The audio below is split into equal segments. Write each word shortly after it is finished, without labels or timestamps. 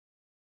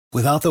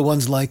Without the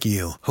ones like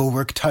you, who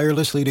work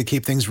tirelessly to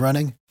keep things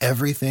running,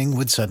 everything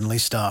would suddenly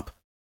stop.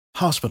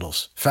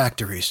 Hospitals,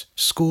 factories,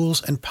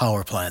 schools, and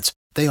power plants,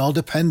 they all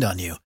depend on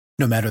you.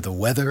 No matter the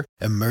weather,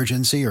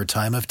 emergency, or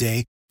time of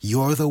day,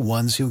 you're the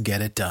ones who get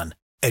it done.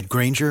 At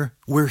Grainger,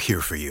 we're here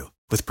for you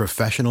with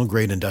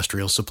professional-grade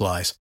industrial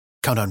supplies.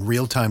 Count on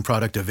real-time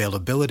product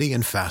availability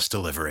and fast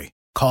delivery.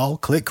 Call,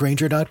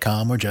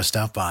 clickgrainger.com, or just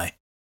stop by.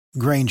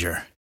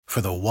 Grainger, for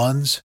the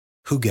ones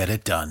who get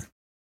it done.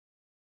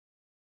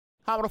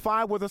 Hot to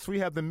 5 with us, we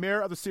have the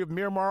mayor of the city of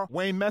Miramar,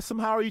 Wayne Messam.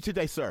 How are you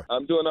today, sir?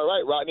 I'm doing all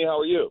right. Rodney, how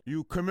are you?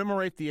 You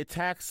commemorate the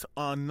attacks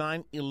on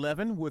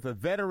 9/11 with a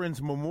Veterans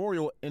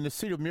Memorial in the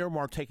city of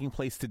Miramar taking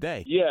place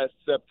today. Yes,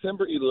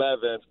 September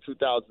 11th,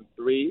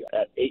 2003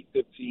 at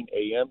 8:15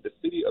 a.m., the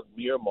city of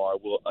Miramar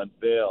will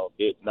unveil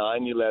its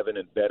 9/11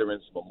 and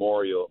Veterans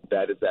Memorial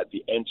that is at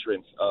the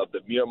entrance of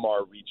the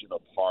Miramar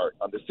Regional Park.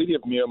 The city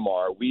of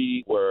Miramar,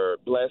 we were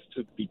blessed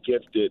to be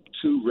gifted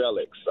two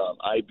relics,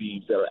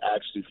 I-beams that are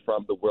actually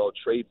from the World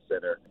Trade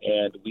Center,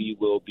 and we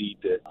will be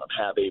to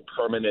have a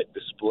permanent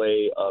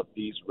display of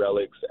these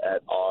relics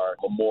at our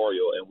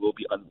memorial, and we'll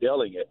be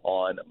unveiling it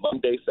on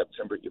Monday,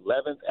 September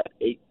 11th at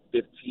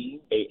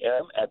 8:15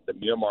 a.m. at the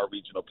Miramar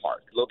Regional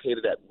Park,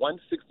 located at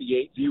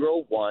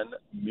 16801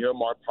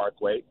 Miramar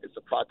Parkway. It's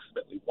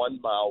approximately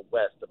 1 mile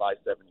west of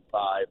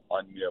I-75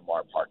 on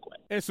Miramar Parkway.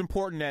 It's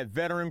important that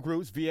veteran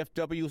groups,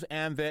 VFWs,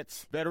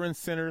 AMVETS, veteran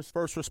centers,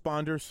 first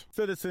responders,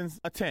 citizens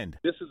attend.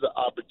 This is an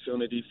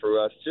opportunity for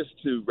us just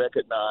to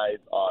recognize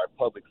our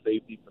public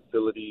safety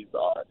facilities,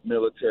 our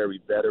military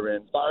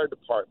veterans, fire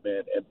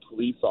department, and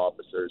police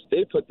officers.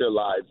 They put their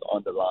lives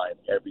on the line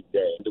every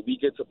day. We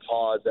get to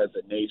pause as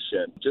a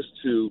nation just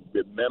to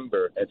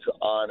remember and to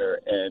honor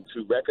and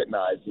to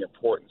recognize the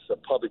importance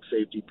of public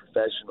safety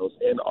professionals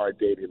in our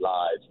daily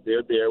lives.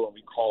 They're there when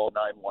we call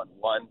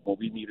 911, when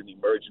we need an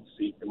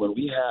emergency, and when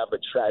we have a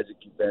tragic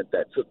event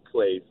that took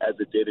place, as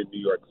it did in New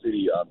York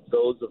City.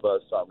 Those of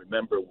us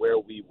remember where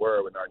we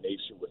were when our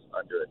nation was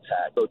under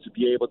attack. So to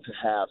be able to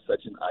have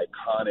such an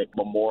iconic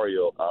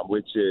memorial,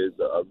 which is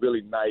a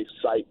really nice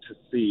sight to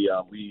see,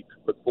 we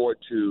look forward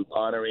to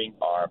honoring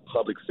our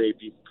public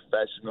safety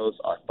professionals,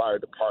 our fire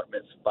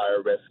departments,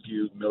 fire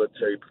rescue,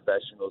 military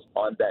professionals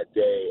on that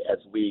day as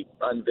we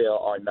unveil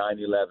our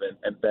 9/11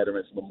 and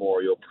Veterans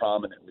Memorial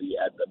prominently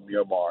at the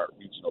Miramar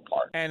Regional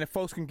Park. And if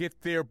folks can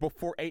get there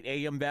before 8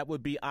 a.m., that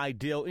would be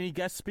ideal. Any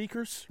guest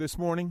speakers this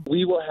morning?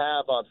 We will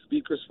have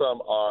speakers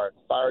from our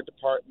fire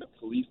department,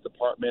 police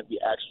department. We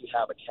actually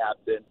have a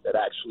captain that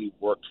actually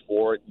worked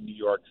for New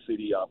York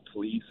City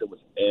Police and was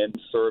in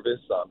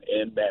service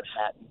in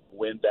Manhattan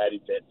when that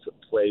event took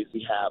place.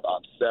 We have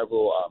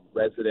several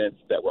residents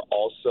that were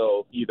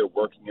also either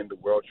working in the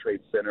World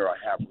Trade Center or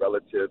have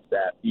relatives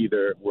that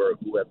either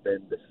who have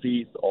been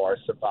deceased or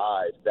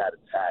survived that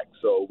attack.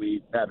 So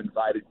we have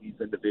invited these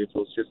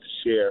individuals just to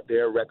share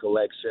their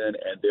recollection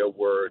and their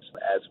words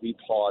as we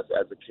pause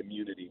as a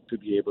community to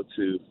be able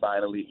to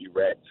finally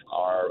erect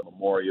our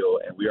memorial.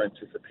 And we are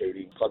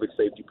anticipating public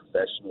safety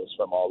professionals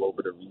from all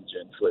over the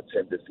region to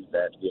attend this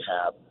event. We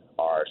have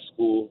our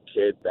school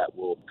kids that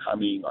will be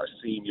coming, our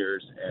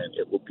seniors, and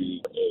it will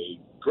be a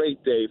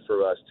great day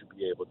for us to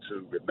be able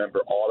to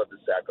remember all of the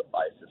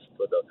sacrifices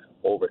for the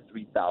over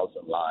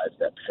 3,000 lives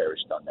that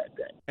perished on that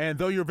day. And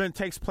though your event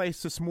takes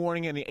place this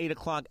morning in the 8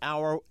 o'clock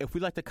hour, if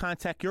we'd like to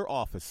contact your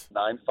office.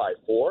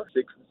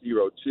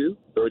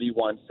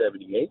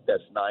 954-602-3178.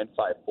 That's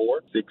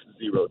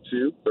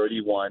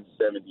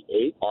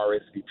 954-602-3178.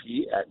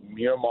 RSVP at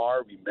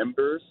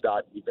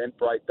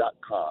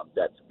miramarremembers.eventbrite.com.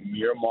 That's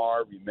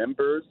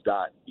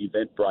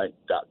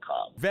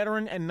miramarremembers.eventbrite.com.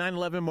 Veteran and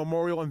 9/11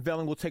 Memorial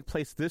unveiling will take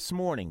place this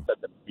morning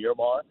at the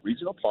Miramar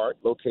Regional Park,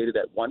 located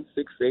at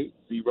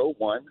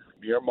 16801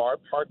 Miramar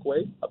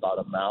Parkway, about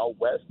a mile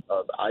west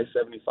of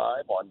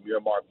I-75 on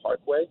Miramar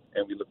Parkway,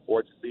 and we look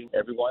forward to seeing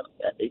everyone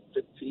at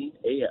 8:15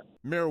 a.m.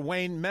 Mayor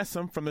Wayne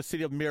Messam from the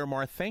city of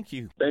Miramar, thank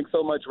you. Thanks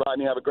so much,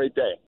 Rodney. Have a great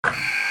day.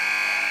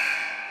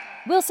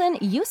 Wilson,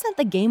 you sent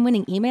the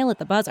game-winning email at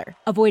the buzzer,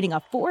 avoiding a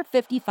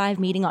 4:55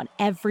 meeting on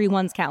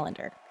everyone's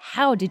calendar.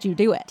 How did you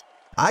do it?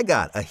 I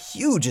got a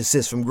huge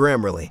assist from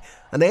Grammarly,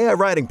 an AI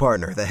writing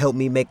partner that helped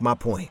me make my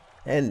point.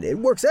 And it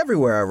works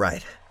everywhere I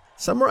write.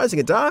 Summarizing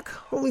a doc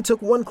only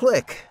took one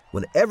click.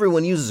 When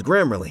everyone uses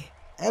Grammarly,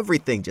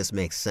 everything just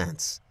makes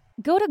sense.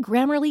 Go to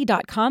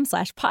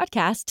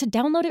Grammarly.com/podcast to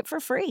download it for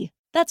free.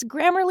 That's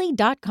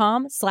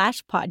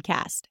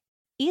Grammarly.com/podcast.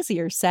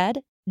 Easier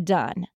said, done.